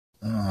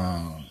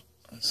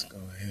Let's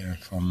go here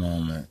for a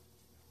moment.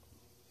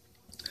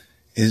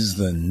 Is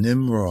the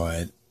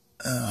Nimrod,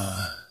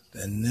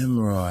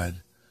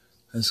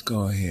 let's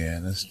go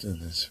here. Let's do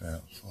this for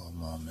a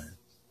moment.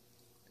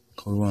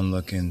 We want to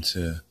look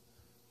into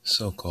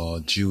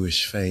so-called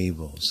Jewish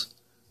fables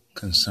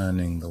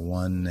concerning the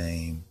one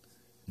named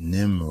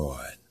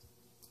Nimrod.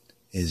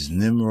 Is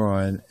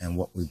Nimrod and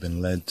what we've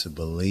been led to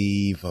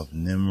believe of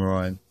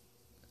Nimrod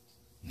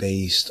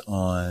based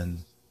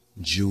on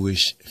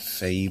Jewish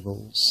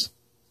fables?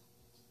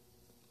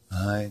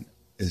 Right?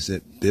 Is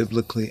it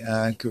biblically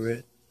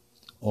accurate,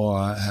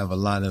 or have a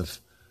lot of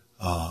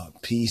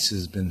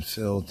pieces been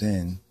filled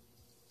in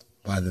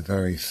by the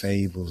very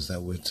fables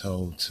that we're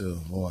told to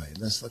avoid?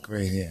 Let's look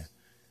right here.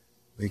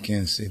 We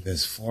can see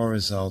there's 4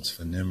 results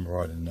for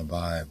Nimrod in the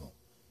Bible.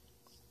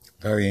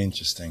 Very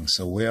interesting.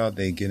 So where are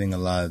they getting a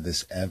lot of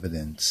this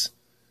evidence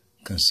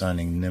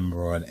concerning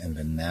Nimrod and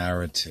the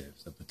narrative,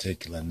 the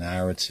particular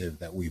narrative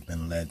that we've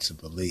been led to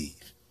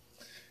believe?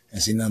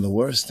 And see, now the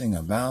worst thing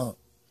about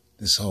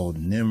this whole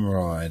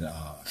Nimrod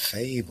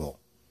fable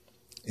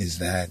is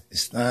that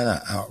it's not an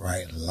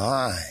outright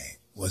lie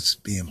what's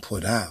being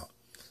put out,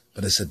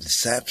 but it's a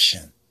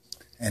deception.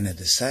 And the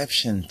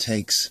deception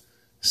takes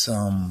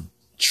some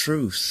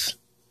truth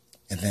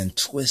and then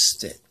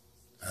twist it,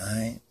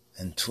 right?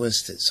 And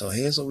twist it. So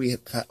here's what we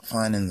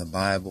find in the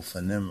Bible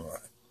for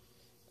Nimrod.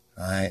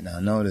 All right,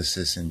 now notice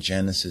this in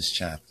Genesis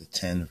chapter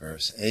 10,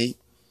 verse 8.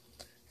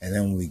 And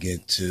then we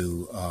get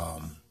to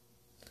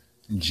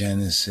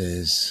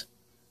Genesis.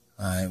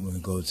 All right, when we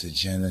go to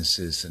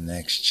Genesis, the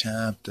next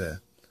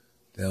chapter,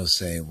 they'll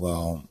say,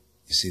 well,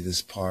 you see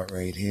this part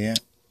right here?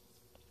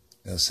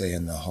 They'll say,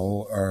 and the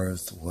whole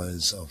earth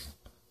was of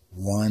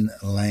one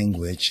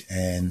language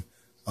and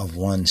of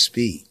one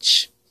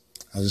speech.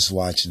 I was just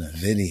watching a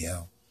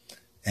video,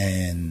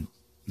 and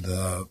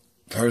the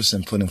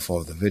person putting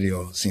forth the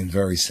video seemed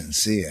very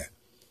sincere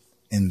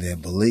in their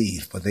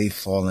belief, but they've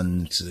fallen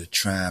into the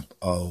trap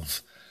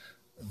of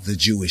the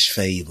Jewish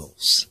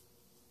fables,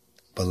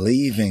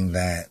 believing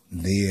that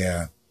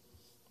their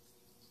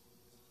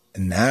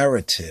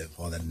narrative,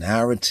 or the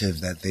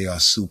narrative that they are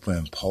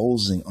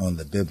superimposing on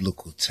the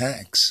biblical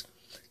text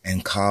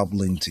and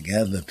cobbling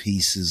together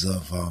pieces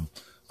of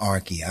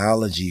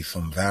archaeology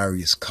from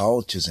various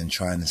cultures and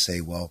trying to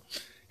say, well,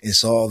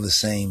 it's all the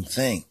same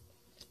thing.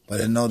 But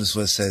then notice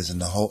what it says,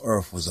 and the whole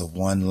earth was of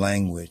one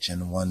language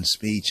and one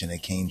speech, and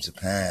it came to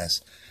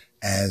pass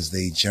as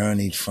they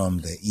journeyed from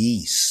the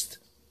east,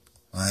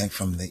 right,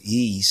 from the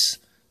east,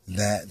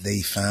 that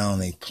they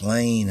found a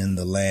plain in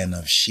the land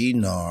of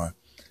Shinar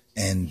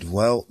and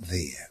dwelt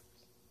there.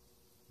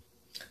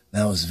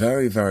 Now it's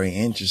very, very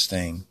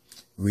interesting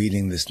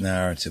reading this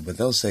narrative, but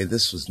they'll say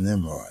this was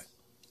Nimrod,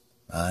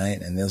 right?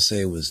 And they'll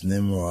say it was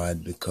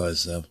Nimrod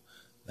because of,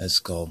 let's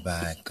go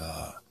back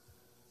to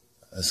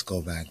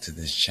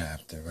this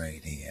chapter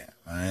right here,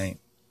 right?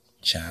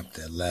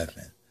 Chapter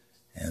 11.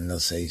 And they'll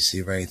say, you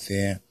see right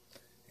there?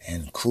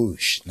 And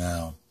Cush.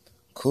 Now,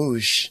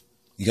 Cush,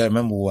 you got to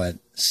remember what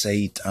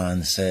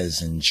Satan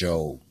says in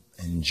Job.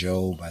 In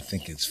Job, I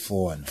think it's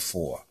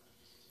 4:4.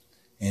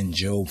 In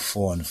Job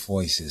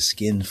 4:4, he says,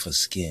 skin for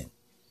skin.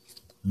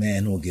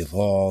 Man will give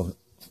all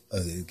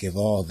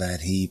that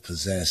he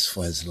possessed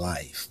for his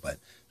life. But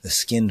the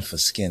skin for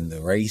skin, the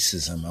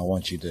racism, I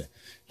want you to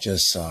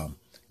just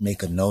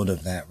make a note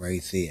of that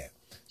right there.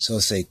 So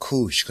say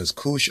Cush, because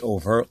Cush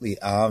overtly,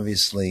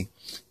 obviously,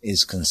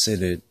 is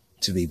considered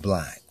to be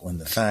black, when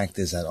the fact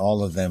is that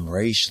all of them,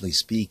 racially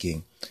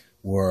speaking,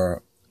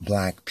 were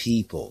black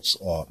peoples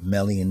or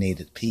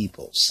melanated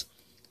peoples.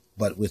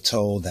 But we're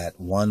told that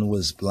one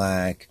was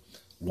black,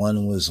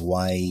 one was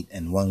white,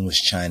 and one was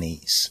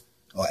Chinese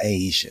or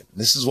Asian.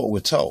 This is what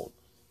we're told.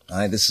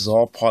 Right? This is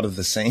all part of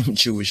the same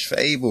Jewish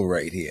fable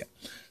right here.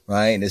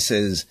 Right? It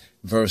says,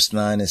 verse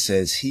 9, it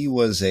says, he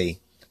was a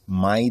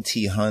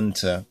mighty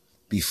hunter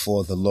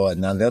before the Lord.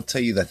 Now they'll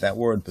tell you that that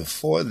word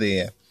before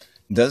there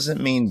doesn't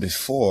mean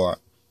before.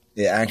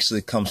 It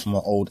actually comes from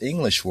an Old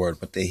English word,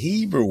 but the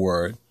Hebrew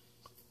word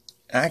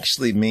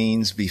actually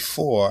means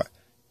before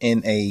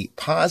in a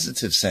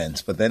positive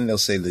sense. But then they'll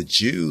say the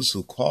Jews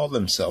who call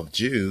themselves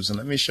Jews, and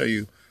let me show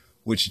you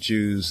which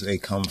Jews they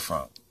come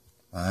from.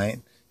 All right?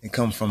 They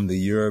come from the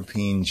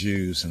European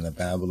Jews in the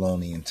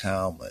Babylonian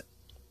Talmud.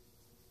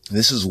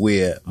 This is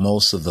where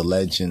most of the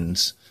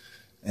legends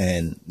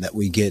and that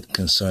we get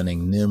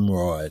concerning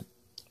Nimrod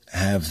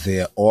have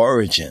their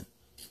origin.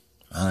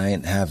 All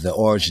right? Have their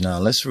origin. Now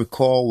let's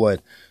recall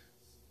what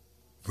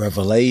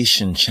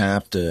Revelation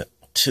chapter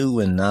 2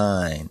 and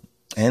 9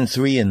 and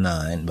 3 and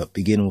 9, but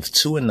begin with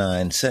 2 and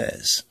 9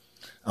 says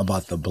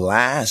about the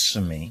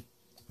blasphemy,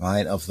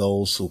 right, of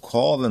those who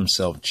call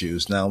themselves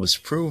Jews. Now it's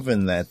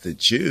proven that the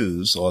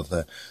Jews, or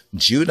the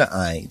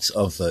Judahites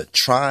of the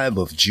tribe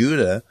of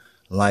Judah,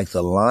 like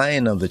the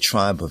Lion of the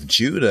tribe of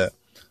Judah,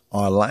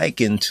 are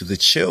likened to the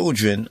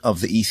children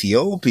of the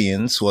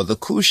Ethiopians, who are the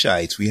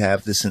Cushites. We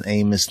have this in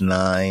Amos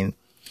 9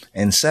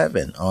 and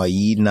 7. Are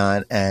ye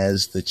not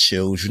as the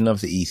children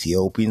of the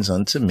Ethiopians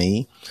unto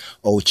me,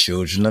 O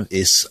children of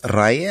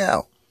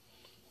Israel?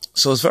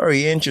 So it's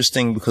very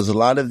interesting because a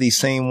lot of these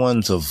same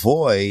ones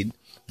avoid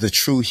the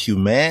true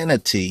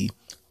humanity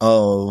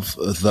of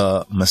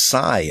the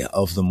Messiah,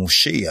 of the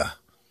Moshiach,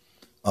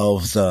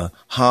 of the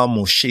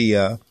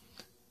HaMoshiach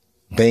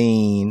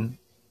Bein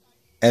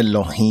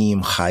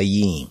Elohim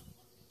Chayim,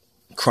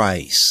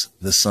 Christ,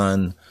 the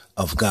Son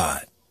of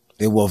God.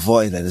 They will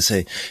avoid that. They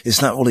say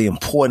it's not really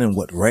important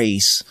what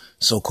race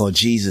so-called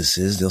Jesus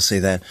is. They'll say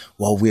that,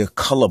 well, we're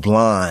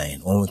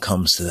colorblind when it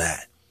comes to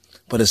that.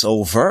 But it's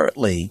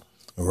overtly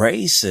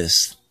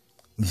racist,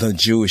 the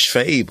Jewish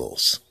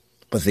fables.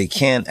 But they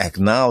can't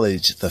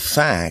acknowledge the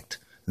fact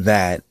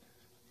that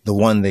the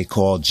one they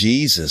call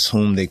Jesus,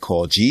 whom they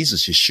call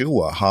Jesus,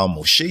 Yeshua,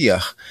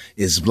 HaMoshiach,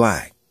 is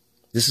black.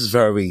 This is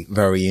very,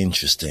 very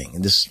interesting.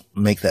 And just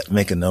make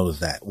a note of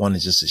that.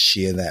 Wanted just to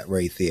share that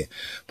right there.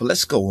 But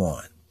let's go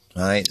on.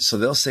 All right. So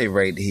they'll say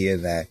right here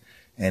that,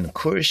 and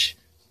Cush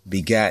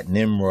begat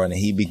Nimrod, and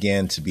he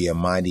began to be a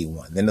mighty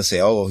one. Then they'll say,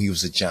 oh, he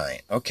was a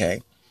giant.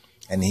 Okay.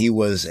 And he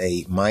was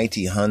a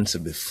mighty hunter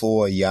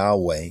before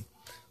Yahweh.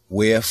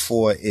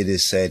 Wherefore it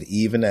is said,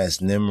 even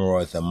as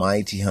Nimrod, the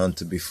mighty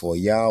hunter before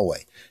Yahweh.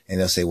 And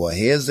they'll say, well,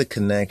 here's the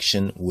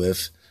connection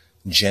with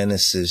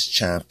Genesis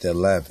chapter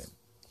 11.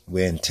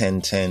 We're in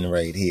 10:10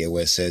 right here,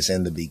 where it says,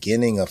 in the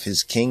beginning of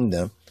his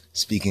kingdom,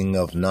 speaking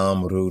of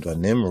Namrud or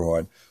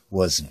Nimrod,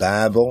 was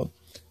Babel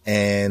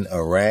and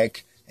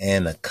Erech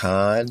and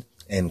Akkad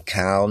and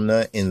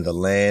Calneh in the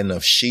land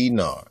of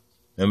Shinar.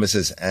 Remember, it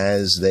says,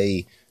 as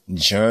they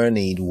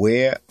journeyed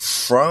where?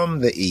 From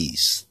the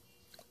east.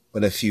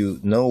 But if you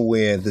know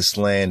where this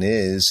land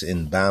is,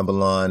 in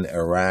Babylon,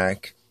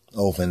 Iraq,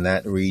 over in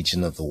that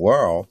region of the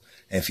world,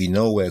 and if you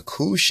know where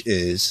Cush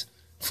is,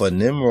 for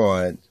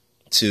Nimrod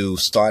to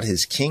start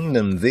his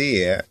kingdom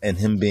there, and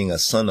him being a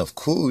son of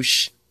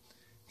Cush,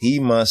 he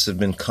must have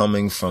been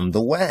coming from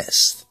the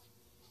west.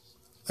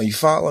 Are you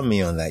following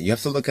me on that? You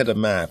have to look at a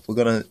map. We're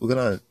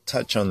gonna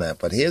touch on that.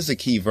 But here's the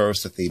key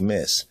verse that they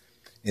miss,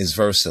 is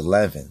verse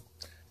 11.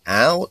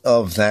 Out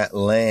of that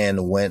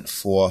land went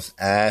forth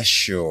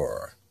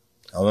Ashur.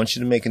 I want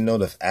you to make a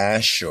note of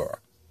Ashur.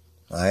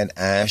 All right,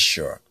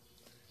 Ashur.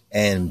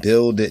 And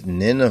builded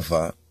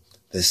Nineveh,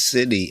 the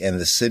city, and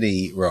the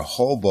city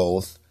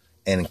Rehoboth,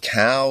 and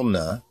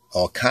Calneh,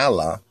 or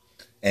Kala,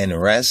 and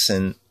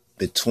Resen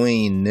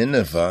between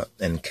Nineveh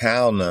and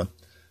Calneh,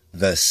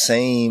 the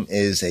same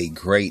is a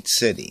great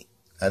city.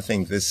 I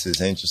think this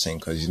is interesting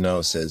because,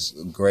 it says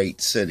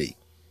great city.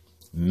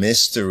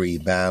 Mystery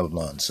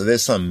Babylon. So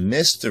there's some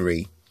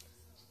mystery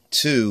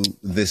to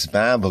this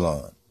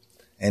Babylon.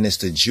 And it's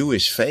the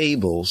Jewish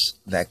fables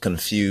that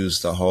confuse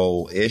the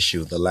whole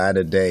issue. The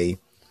latter-day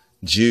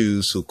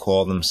Jews who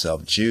call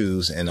themselves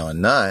Jews and are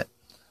not,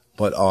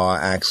 but are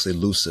actually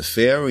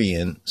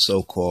Luciferian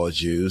so-called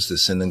Jews, the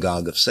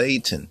synagogue of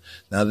Satan.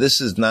 Now,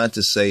 this is not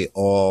to say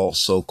all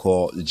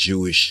so-called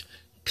Jewish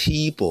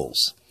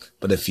peoples,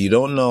 but if you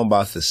don't know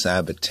about the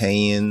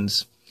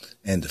Sabbateans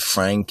and the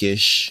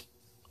Frankish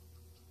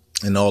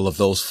and all of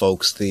those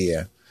folks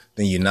there,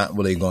 then you're not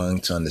really going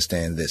to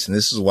understand this. And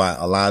this is why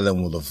a lot of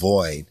them will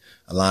avoid,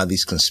 a lot of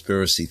these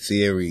conspiracy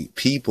theory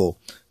people,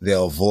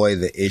 they'll avoid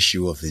the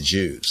issue of the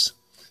Jews,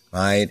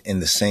 right? In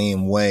the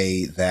same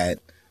way that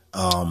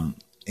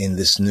in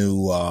this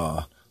new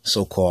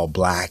so-called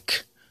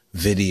black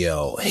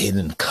video,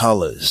 Hidden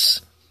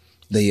Colors,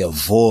 they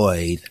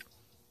avoid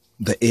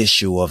the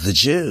issue of the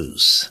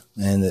Jews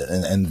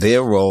and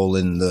their role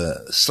in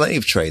the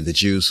slave trade, the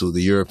Jews who are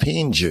the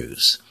European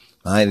Jews.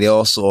 Right? They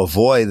also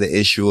avoid the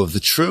issue of the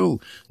true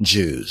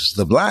Jews,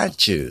 the black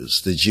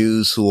Jews, the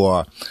Jews who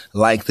are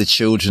like the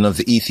children of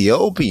the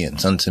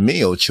Ethiopians unto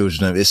me, O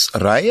children of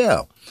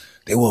Israel.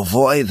 They will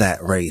avoid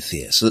that right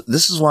there. So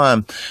this is why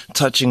I'm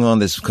touching on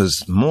this,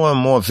 because more and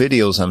more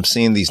videos I'm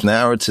seeing these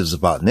narratives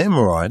about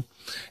Nimrod,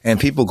 and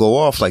people go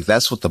off like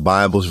that's what the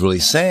Bible's really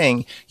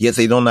saying, yet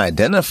they don't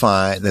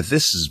identify that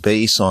this is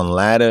based on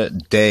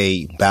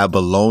latter-day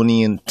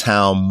Babylonian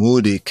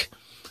Talmudic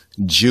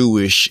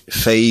Jewish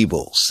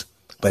fables.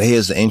 But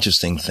here's the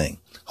interesting thing.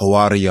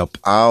 Hawaria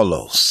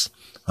Paulos,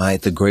 right,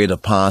 the great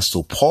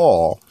apostle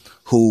Paul,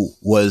 who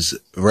was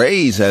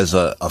raised as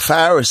a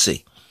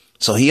Pharisee.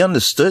 So he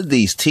understood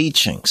these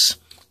teachings,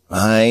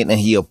 right?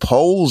 And he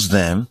opposed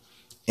them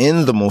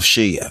in the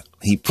Moshiach.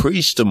 He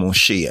preached the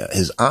Moshiach.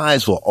 His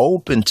eyes were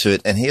open to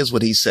it. And here's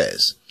what he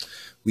says.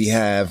 We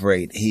have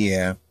right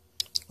here,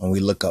 when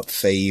we look up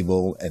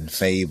fable and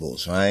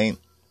fables, right?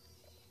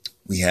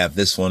 We have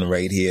this one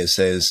right here. It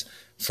says,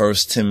 1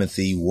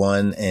 Timothy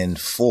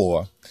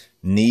 1:4,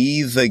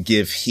 neither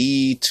give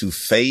heed to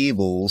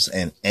fables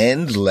and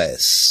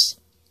endless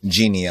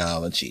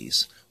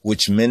genealogies,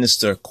 which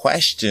minister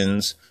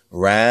questions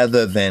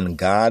rather than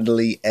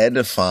godly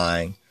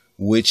edifying,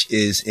 which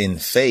is in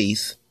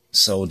faith,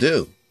 so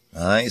do.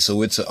 All right. So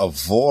it's to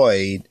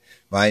avoid,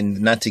 right,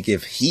 not to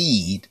give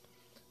heed,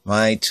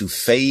 right, to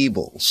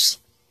fables.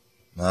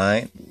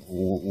 Right?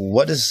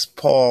 What is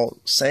Paul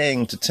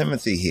saying to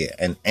Timothy here?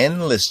 And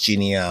endless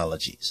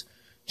genealogies.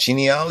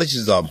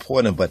 Genealogies are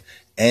important, but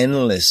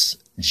endless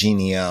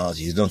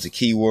genealogies. Notice the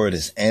key word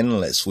is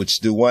endless, which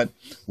do what?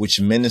 Which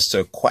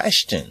minister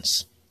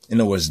questions. In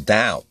other words,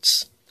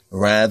 doubts,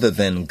 rather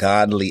than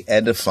godly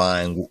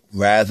edifying,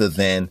 rather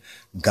than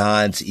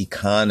God's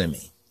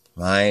economy,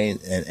 right?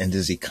 And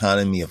this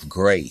economy of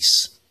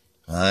grace,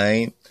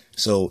 right?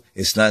 So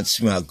it's not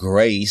about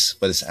grace,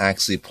 but it's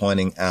actually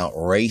pointing out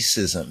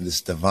racism, this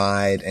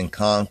divide and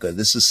conquer.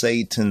 This is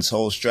Satan's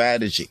whole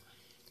strategy.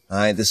 All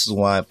right. This is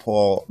why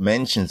Paul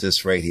mentions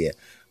this right here.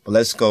 But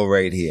let's go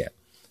right here.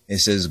 It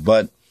says,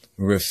 but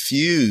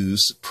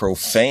refuse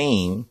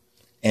profane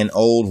and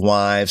old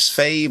wives'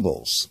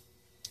 fables,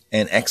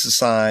 and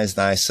exercise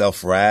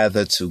thyself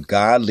rather to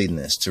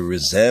godliness, to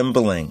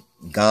resembling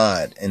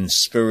God in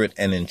spirit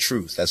and in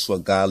truth. That's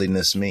what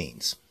godliness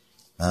means.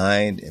 All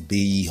right. Be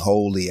ye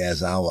holy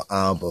as our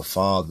Abba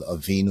Father,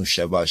 Avinu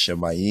Shabbat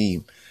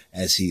Shemayim,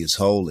 as he is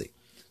holy.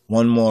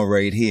 One more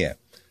right here.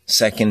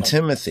 2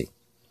 Timothy,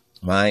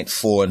 right?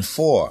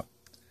 4:4.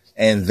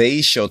 And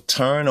they shall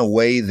turn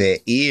away their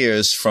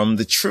ears from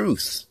the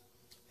truth.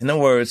 In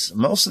other words,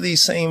 most of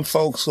these same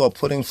folks who are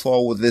putting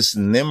forward this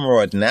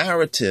Nimrod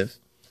narrative,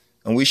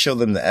 and we show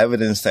them the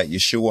evidence that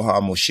Yeshua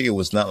HaMoshiach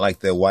was not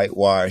like their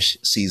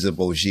whitewashed Caesar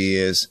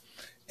Borgias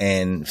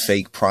and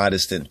fake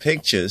Protestant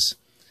pictures,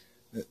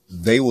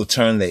 they will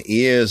turn their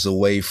ears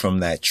away from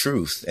that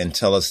truth and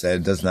tell us that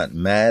it does not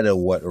matter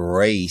what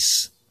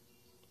race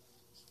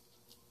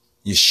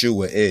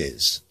Yeshua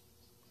is,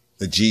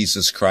 the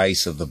Jesus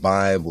Christ of the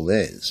Bible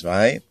is,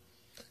 right?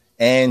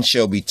 And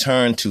shall be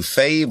turned to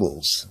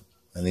fables.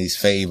 And these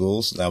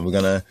fables, now we're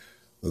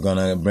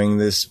gonna bring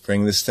this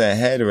to a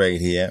head right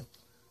here.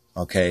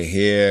 Okay,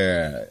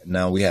 here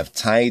now we have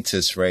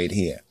Titus right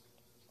here.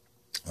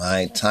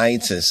 Right,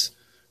 Titus,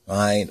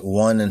 right,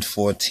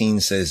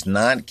 1:14 says,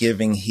 not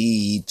giving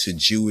heed to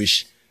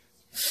Jewish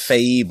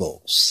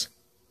fables.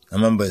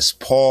 Remember, it's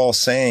Paul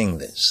saying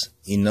this.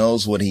 He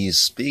knows what he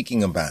is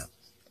speaking about.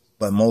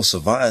 But most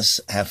of us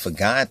have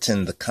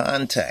forgotten the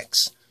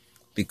context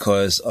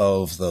because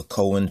of the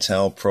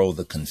COINTELPRO,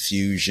 the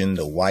confusion,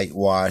 the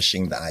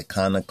whitewashing, the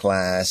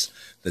iconoclast,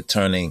 the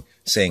turning,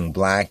 saying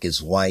black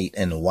is white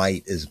and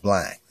white is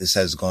black. This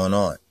has gone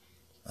on.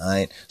 All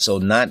right. So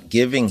not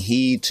giving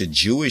heed to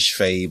Jewish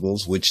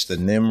fables, which the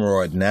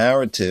Nimrod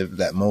narrative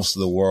that most of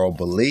the world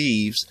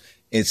believes,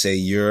 it's a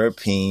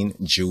European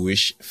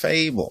Jewish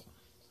fable.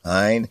 All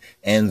right.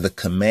 And the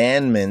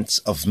commandments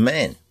of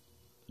men,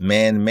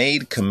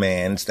 man-made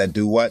commands that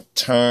do what?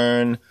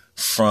 Turn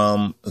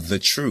from the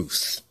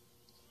truth.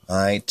 All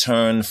right.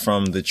 Turn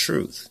from the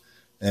truth.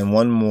 And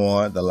one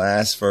more, the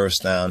last verse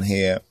down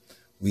here,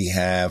 we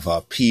have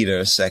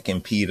Peter,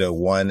 2 Peter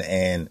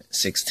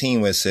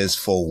 1:16, where it says,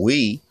 for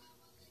we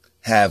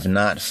have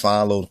not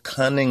followed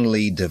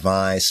cunningly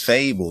devised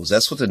fables.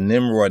 That's what the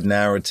Nimrod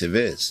narrative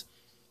is.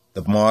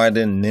 The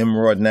modern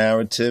Nimrod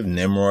narrative,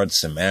 Nimrod,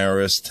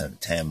 Samaras,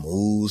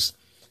 Tammuz,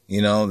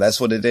 that's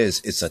what it is.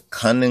 It's a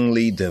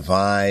cunningly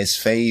devised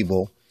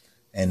fable.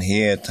 And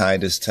here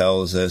Titus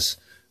tells us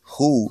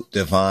who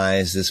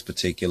devised this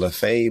particular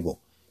fable.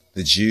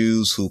 The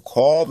Jews who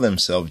call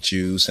themselves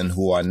Jews and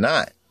who are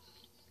not.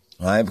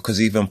 Right? Because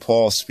even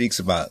Paul speaks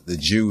about the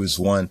Jew is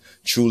one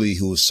truly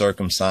who is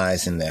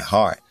circumcised in their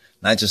heart,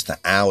 not just the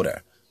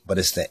outer, but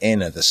it's the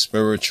inner, the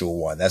spiritual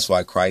one. That's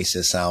why Christ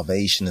says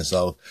salvation is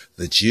of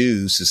the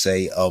Jews, to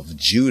say of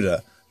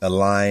Judah, the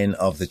line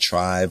of the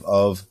tribe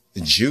of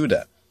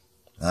Judah.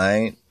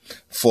 Right?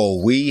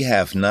 For we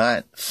have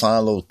not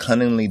followed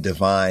cunningly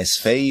devised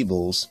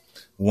fables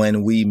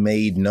when we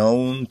made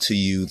known to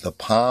you the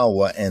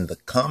power and the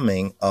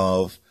coming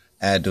of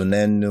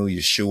Adonenu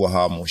Yeshua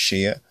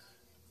HaMoshiach,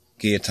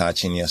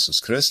 Geatachin Jesus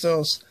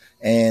Christos,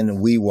 and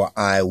we were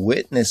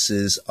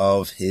eyewitnesses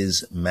of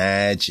his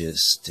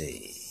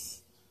majesty.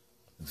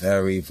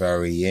 Very,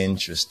 very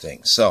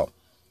interesting. So,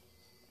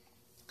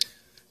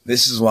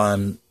 this is why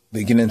I'm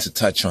beginning to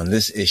touch on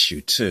this issue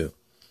too,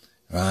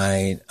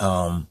 right?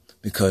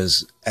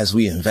 Because as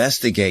we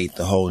investigate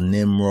the whole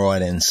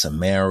Nimrod and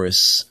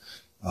Samaras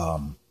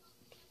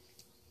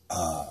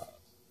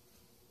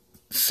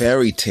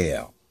fairy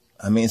tale,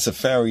 I mean, it's a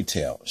fairy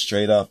tale.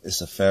 Straight up,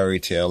 it's a fairy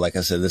tale. Like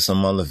I said, there's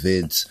some other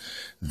vids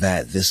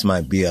that this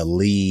might be a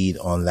lead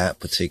on that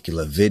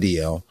particular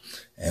video.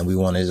 And we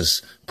want to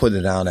just put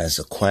it out as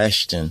a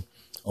question,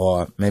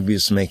 or maybe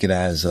just make it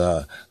as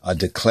a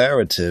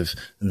declarative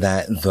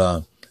that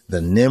the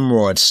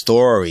Nimrod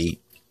story,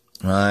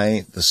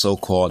 right, the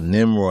so-called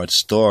Nimrod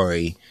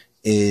story,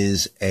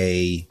 is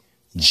a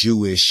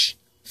Jewish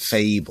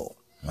fable,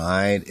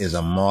 right, is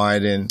a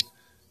modern,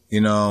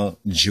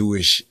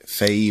 Jewish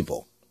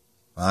fable.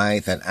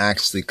 Right, that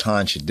actually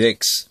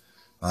contradicts,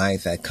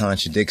 right, that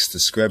contradicts the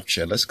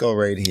scripture. Let's go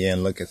right here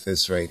and look at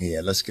this right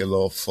here. Let's get a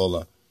little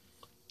fuller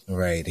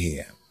right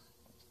here.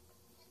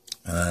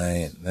 All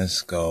right,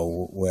 let's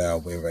go. Where are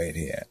we right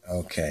here?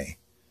 Okay.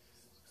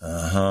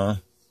 It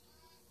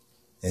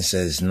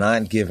says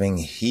not giving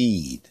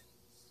heed,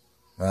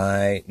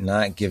 right,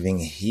 not giving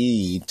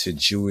heed to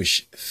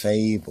Jewish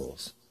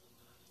fables,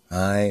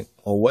 right?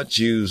 Well, what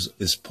Jews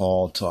is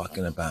Paul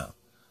talking about?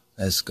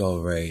 Let's go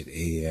right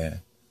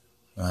here.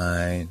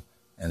 right?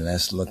 And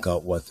let's look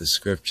up what the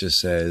scripture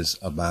says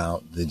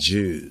about the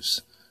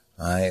Jews.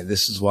 Right?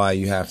 This is why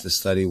you have to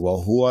study,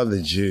 well, who are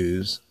the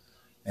Jews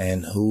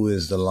and who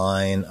is the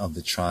Lion of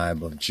the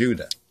tribe of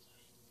Judah?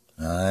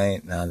 All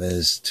right. Now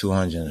there's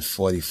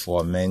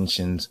 244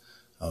 mentions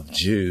of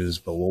Jews,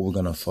 but what we're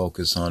going to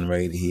focus on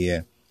right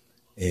here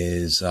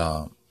is,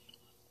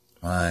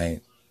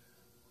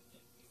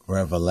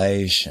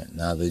 Revelation.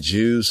 Now the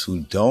Jews who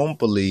don't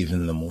believe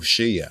in the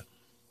Moshiach,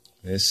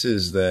 this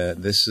is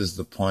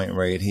the point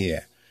right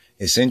here.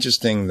 It's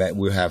interesting that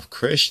we have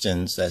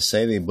Christians that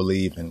say they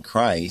believe in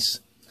Christ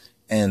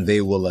and they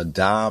will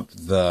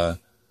adopt the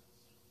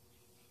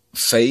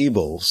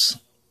fables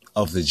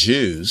of the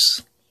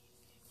Jews,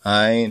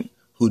 right,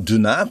 who do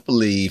not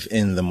believe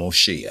in the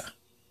Moshiach.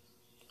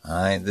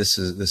 All right, this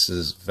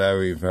is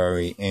very,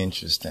 very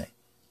interesting.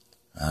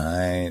 All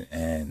right,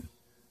 and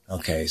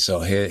okay,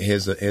 so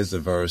here's the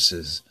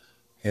verses.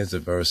 Here's the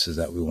verses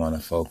that we want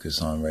to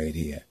focus on right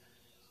here.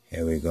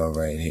 Here we go,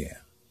 right here.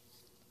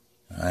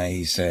 All right,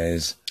 he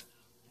says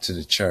to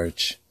the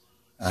church,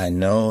 I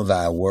know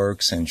thy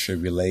works and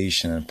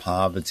tribulation and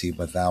poverty,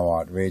 but thou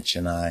art rich,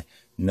 and I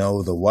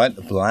know the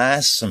what?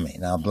 Blasphemy.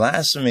 Now,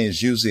 blasphemy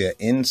is usually an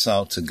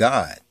insult to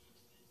God.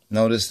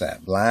 Notice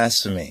that.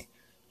 Blasphemy.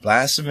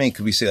 Blasphemy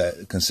could be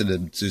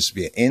considered to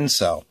be an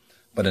insult,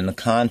 but in the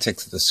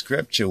context of the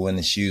scripture, when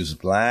it's used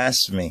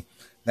blasphemy,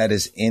 that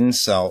is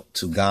insult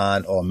to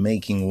God or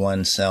making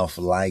oneself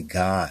like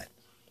God.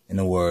 In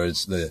other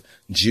words, the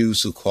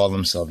Jews who call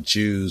themselves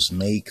Jews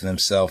make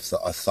themselves the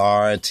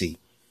authority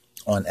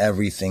on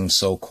everything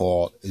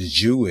so-called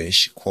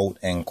Jewish, quote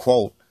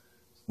unquote,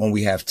 when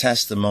we have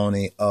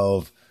testimony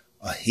of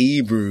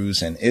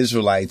Hebrews and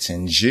Israelites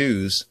and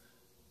Jews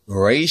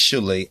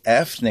racially,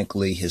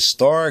 ethnically,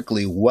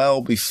 historically,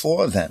 well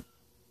before them.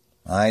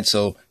 All right,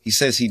 so he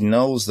says he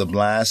knows the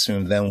blasphemy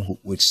of them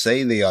which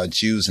say they are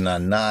Jews and are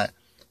not,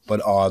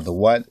 but are the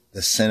what?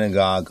 The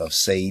synagogue of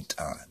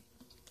Satan.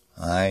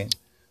 All right.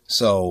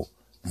 So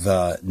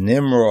the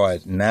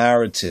Nimrod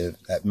narrative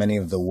that many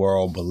of the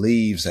world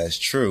believes as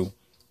true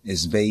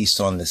is based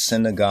on the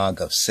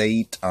synagogue of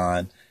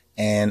Satan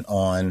and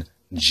on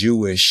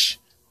Jewish,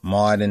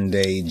 modern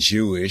day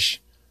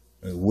Jewish,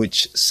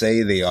 which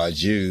say they are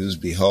Jews.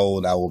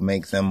 Behold, I will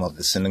make them of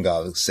the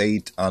synagogue of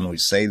Satan,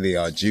 which say they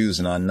are Jews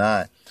and are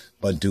not,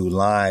 but do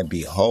lie.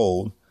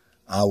 Behold,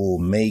 I will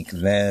make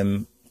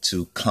them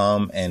to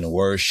come and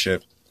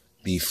worship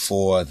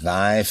before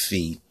thy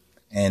feet,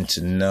 and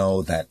to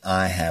know that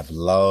I have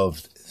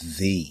loved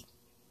thee.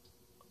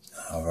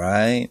 All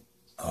right.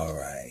 All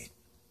right.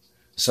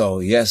 So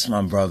yes,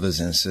 my brothers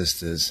and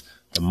sisters,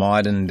 the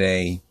modern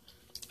day,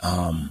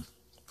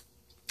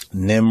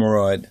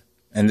 Nimrod,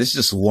 and this is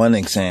just one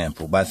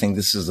example, but I think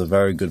this is a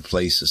very good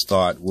place to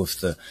start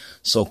with the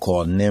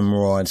so-called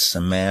Nimrod,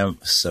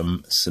 Semiramis,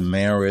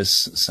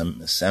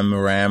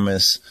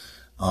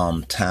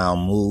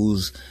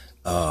 Talmud's,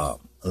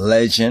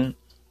 legend.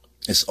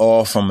 It's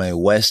all from a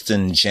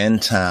Western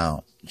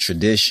Gentile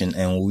tradition,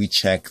 and when we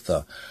check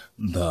the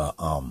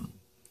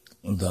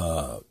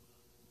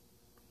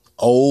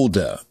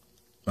older,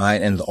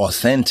 right, and the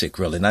authentic,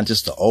 really, not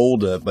just the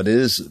older, but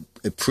it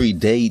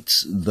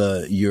predates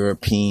the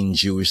European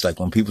Jewish. Like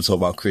when people talk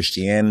about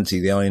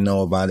Christianity, they only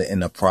know about it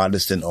in a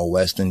Protestant or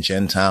Western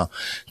Gentile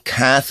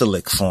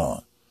Catholic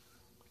form,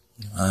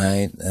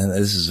 right? And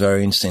this is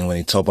very interesting. When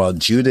you talk about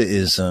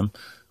Judaism,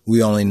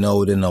 we only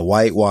know it in a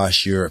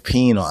whitewashed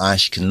European or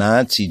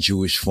Ashkenazi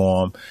Jewish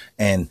form,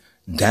 and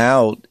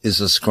doubt is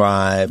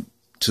ascribed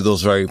to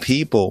those very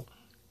people,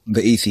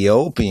 the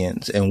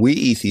Ethiopians, and we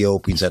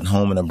Ethiopians at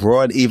home and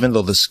abroad, even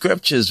though the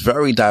scriptures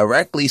very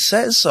directly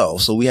says so.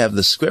 So we have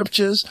the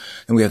scriptures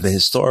and we have the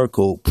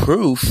historical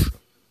proof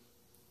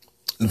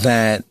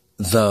that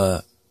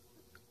the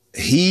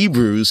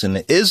Hebrews and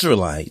the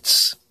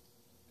Israelites,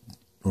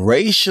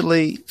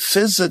 racially,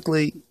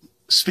 physically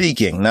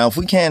speaking. Now, if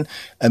we can't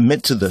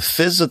admit to the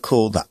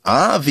physical, the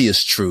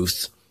obvious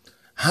truth,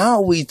 how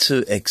are we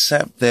to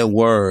accept their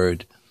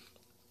word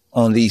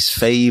on these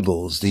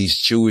fables, these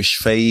Jewish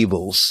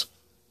fables?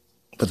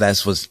 But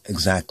that's what's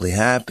exactly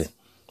happened,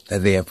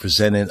 that they have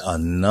presented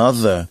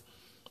another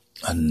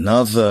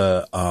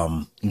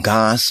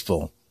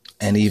gospel,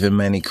 and even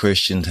many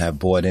Christians have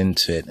bought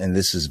into it. And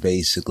this is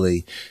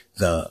basically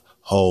the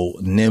whole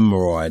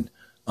Nimrod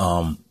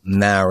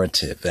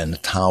narrative and the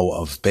Tower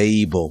of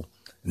Babel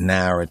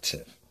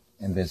narrative.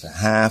 And there's a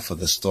half of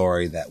the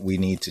story that we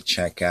need to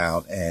check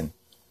out, and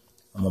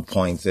I'm going to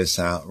point this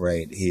out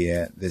right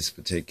here, this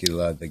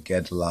particular, the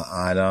Gedla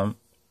Adam.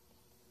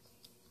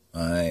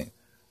 All right.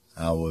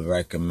 I would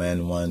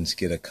recommend ones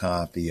get a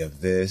copy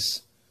of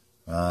this.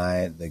 All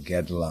right. The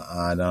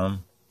Gedla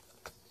Adam.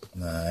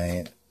 All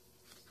right.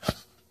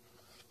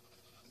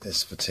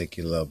 This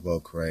particular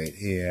book right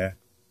here.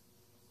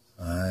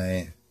 All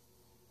right.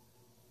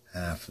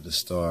 Half of the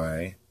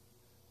story.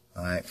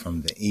 All right.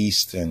 From the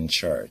Eastern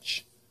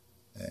Church.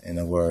 In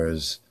other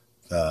words,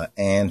 the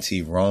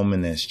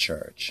anti-Romanist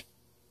church.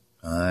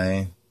 All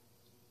right.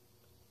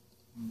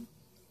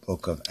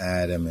 Book of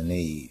Adam and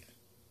Eve.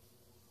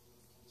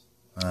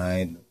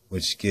 right,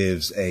 which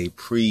gives a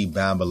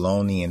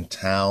pre-Babylonian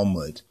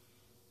Talmud,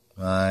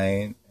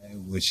 right,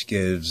 which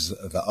gives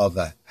the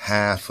other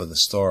half of the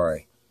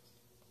story,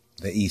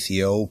 the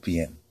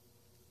Ethiopian.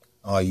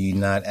 Are you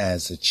not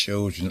as the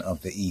children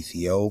of the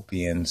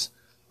Ethiopians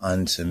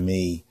unto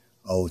me,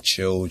 O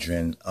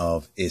children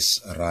of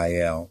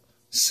Israel,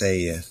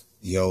 saith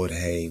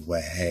Yod-He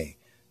Weh,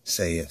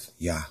 saith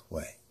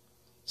Yahweh.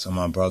 So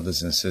my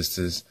brothers and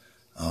sisters,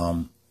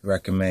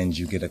 recommend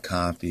you get a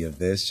copy of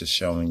this, just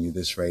showing you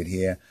this right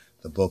here,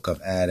 the book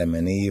of Adam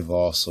and Eve,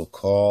 also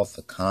called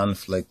the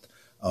conflict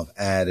of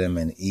Adam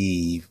and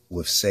Eve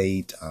with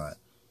Satan.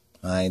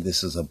 Right?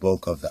 This is a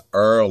book of the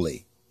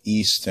early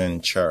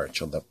Eastern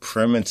church, or the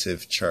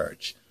primitive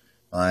church,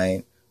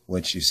 right?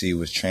 Which you see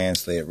was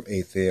translated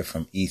right there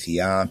from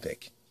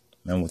Ethiopic.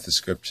 Remember what the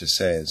scripture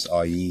says,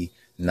 are ye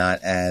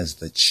not as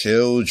the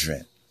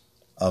children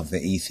of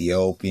the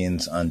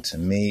Ethiopians unto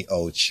me,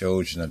 O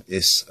children of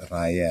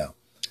Israel?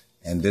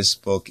 And this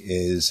book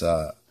is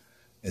a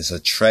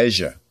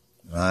treasure,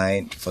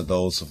 right, for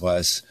those of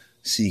us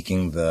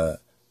seeking the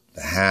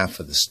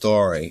half of the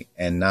story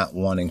and not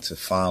wanting to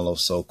follow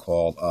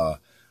so-called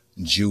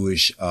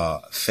Jewish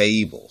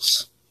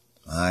fables,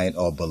 right,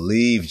 or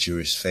believe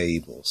Jewish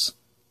fables,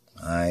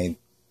 right,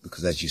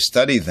 because as you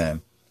study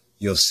them,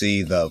 you'll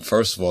see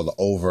first of all, the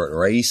overt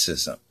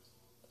racism,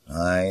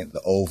 right,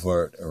 the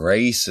overt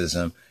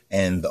racism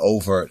and the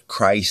overt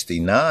Christ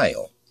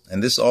denial.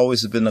 And this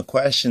always has been a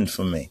question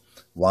for me.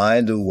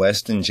 Why do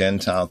Western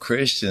Gentile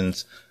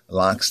Christians,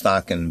 lock,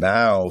 stock, and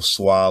barrel,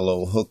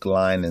 swallow hook,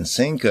 line, and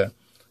sinker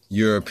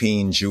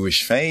European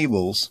Jewish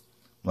fables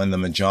when the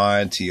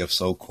majority of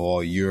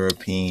so-called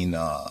European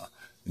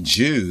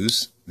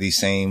Jews, these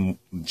same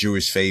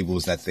Jewish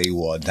fables that they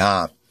will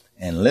adopt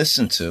and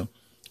listen to,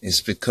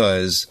 is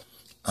because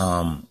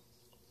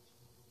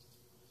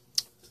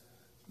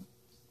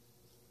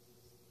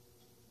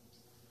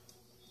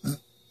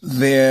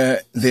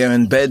they're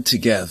in bed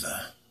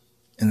together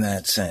in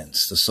that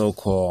sense, the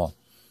so-called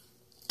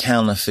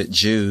counterfeit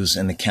Jews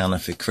and the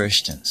counterfeit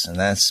Christians. And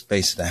that's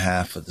basically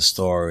half of the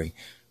story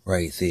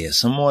right there.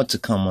 Some more to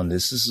come on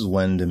this. This is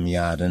Wyndham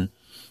Yadin,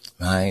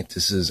 right?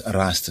 This is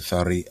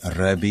Rastafari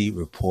Rabbi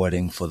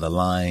reporting for the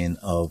Lion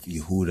of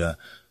Yehuda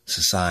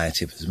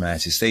Society of His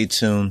Majesty. Stay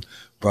tuned,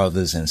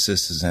 brothers and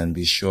sisters, and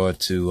be sure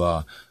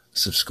to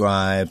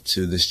subscribe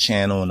to this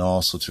channel and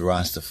also to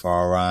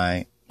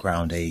Rastafari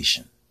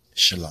Groundation.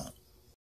 Shalom.